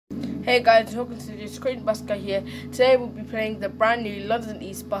Hey guys, welcome to the Screen Bus Guy here. Today we'll be playing the brand new London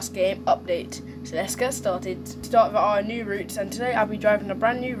East bus game update. So let's get started. Start with our new routes, and today I'll be driving a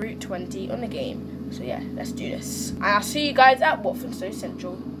brand new Route 20 on the game. So yeah, let's do this. And I'll see you guys at Walthamstow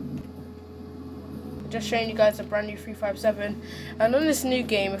Central. Just showing you guys a brand new 357. And on this new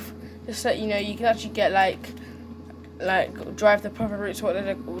game, just so you know, you can actually get like drive the proper routes what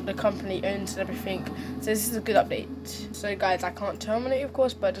the company owns and everything. So this is a good update. So guys, I can't terminate of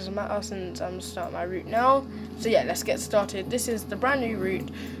course, but it doesn't matter since I'm starting my route now. So yeah, let's get started. This is the brand new route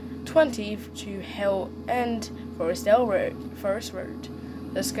 20 to Hale and Forest Road.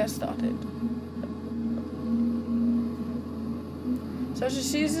 Let's get started. So as you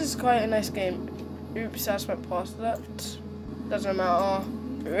see, this is quite a nice game. Oops, I just went past that. Doesn't matter,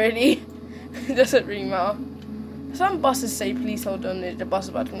 really. It doesn't really matter. Some buses say please hold on, the bus is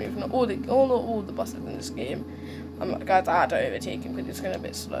about to move. Not all the buses in this game. Guys, I had to overtake him because it's going a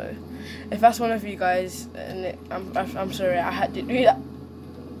bit slow. If that's one of you guys, and I'm sorry, I had to do that.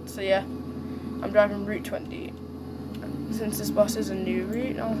 So yeah, I'm driving Route 20. Since this bus is a new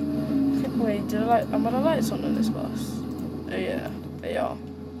route, wait, are the lights on this bus? Oh yeah, they are.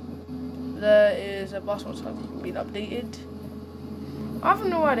 There is a bus which hasn't been updated. I don't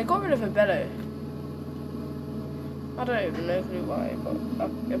know why they got rid of a bellow. I don't even know why, but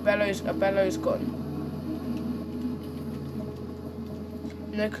a bellow's gone.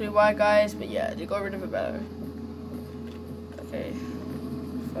 No clue why, guys, but yeah, they got rid of a bellow. Okay,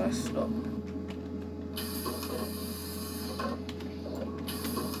 first stop.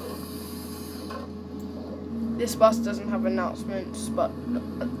 This bus doesn't have announcements, but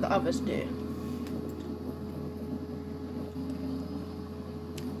the others do.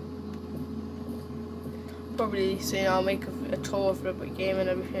 Probably soon I'll make a tour of the game and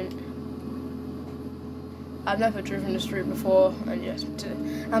everything. I've never driven this route before, and yes,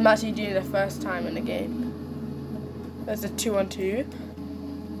 I'm actually doing it the first time in the game. There's a 2-on-2.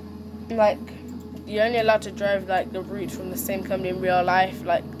 Like, you're only allowed to drive like the routes from the same company in real life.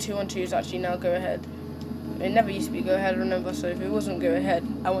 Like 2-on-2s actually now go ahead. It never used to be go ahead, remember? So if it wasn't go ahead,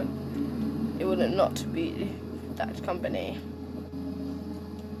 it wouldn't not be that company.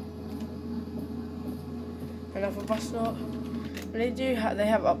 Another bus stop. They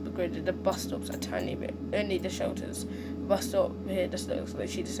have upgraded the bus stops a tiny bit. Only the shelters. The bus stop here just looks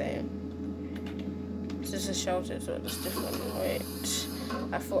literally the same. It's just a shelter, so it's different. Wait,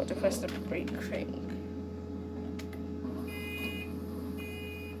 I thought to press the brake thing.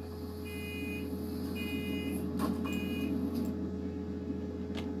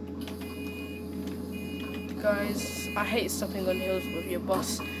 Guys, I hate stopping on hills with your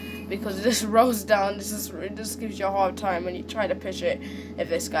bus, because it just rolls down. It just gives you a hard time when you try to push it. If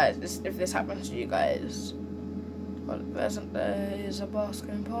this happens to you guys. Well, there is a bus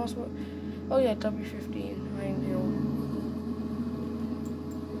going past. What? Oh yeah, W15 Hale Hill.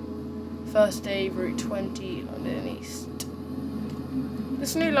 First day, Route 20, London East.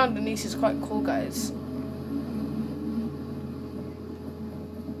 This new London East is quite cool, guys.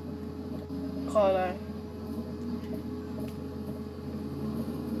 Carlo.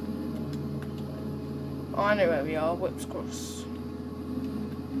 Oh, I know where we are, Whips Cross.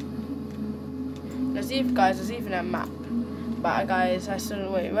 There's even a map. But guys, I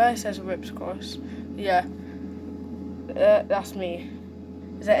still wait, where it says Whips Cross? Yeah. That's me.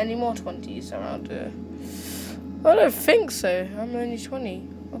 Is there any more 20s around here? I don't think so. I'm only 20.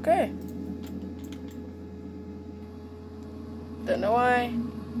 Okay. Don't know why.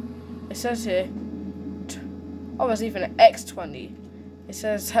 It says here. Oh, there's even an X20. It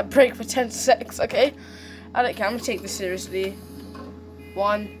says brake for 10 seconds, okay? I don't care, I'm gonna take this seriously.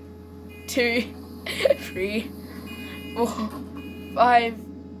 1, 2, 3, 4, 5,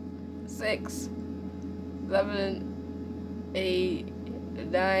 6, 7, 8,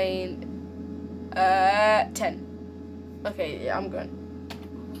 9, 10. Okay, yeah, I'm going.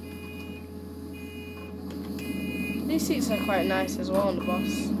 These seats are quite nice as well on the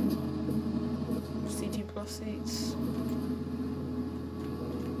bus. CT Plus seats.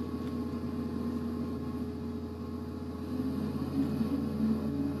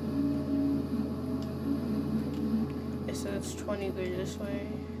 So it's 20 go this way.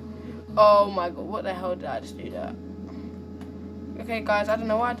 Oh my god, what the hell did I just do that? Okay guys, I don't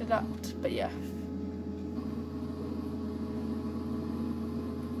know why I did that, but yeah.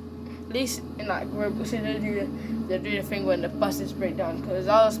 At least in like robots, they do the thing when the buses break down, because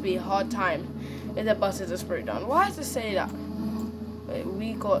that'll just be a hard time if the buses just break down. Why does it say that? Wait,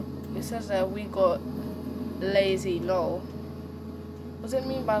 it says that we got lazy lol. What does it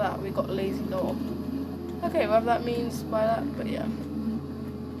mean by that? We got lazy lol. Okay, whatever that means by that, but yeah.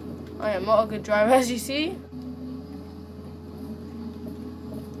 I am not a good driver, as you see.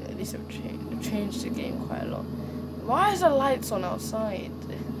 At least I've changed the game quite a lot. Why is the lights on outside?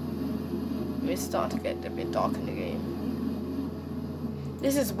 It's starting to get a bit dark in the game.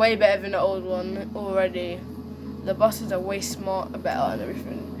 This is way better than the old one already. The buses are way smarter, better and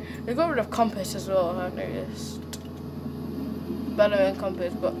everything. They got rid of Compass as well, I've noticed. Bello and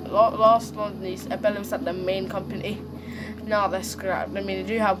Compass, but last London East, Bello was at the main company. Now they're scrapped. I mean, they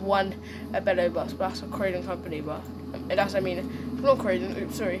do have one Bello bus, but that's a Croydon company, but that's, I mean, it's not Croydon,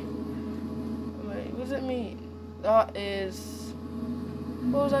 oops, sorry. Wait, what does it mean? That is,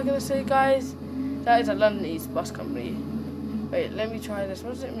 what was I going to say, guys? That is a London East bus company. Wait, let me try this.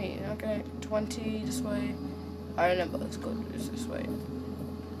 What does it mean? Okay, 20 this way. I remember, let's go this way.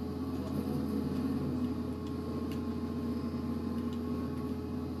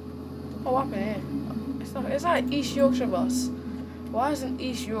 Oh, what happened here? It's like East Yorkshire bus. Why isn't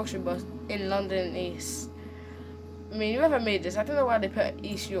East Yorkshire bus in London East? I mean, whoever made this, I don't know why they put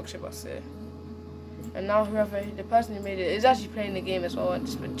East Yorkshire bus here. And now the person who made it is actually playing the game as well and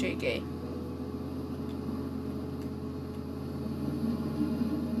just put JK.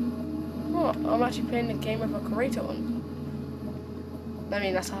 Oh, I'm actually playing the game with a creator on. I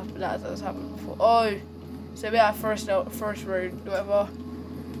mean, that's happened before. Oh, so we're at Forest Road, whatever.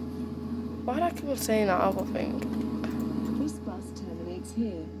 Why do I keep on saying that other thing? This bus terminates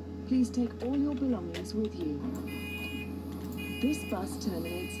here. Please take all your belongings with you. This bus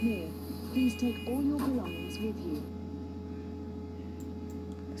terminates here. Please take all your belongings with you.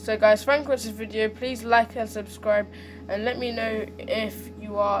 So guys, thank you for watching this video. Please like and subscribe, and let me know if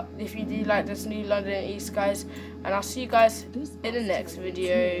you do like this new London East, guys. And I'll see you guys in the next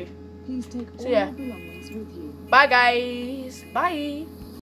video. Please take all your belongings with you. Bye guys. Bye.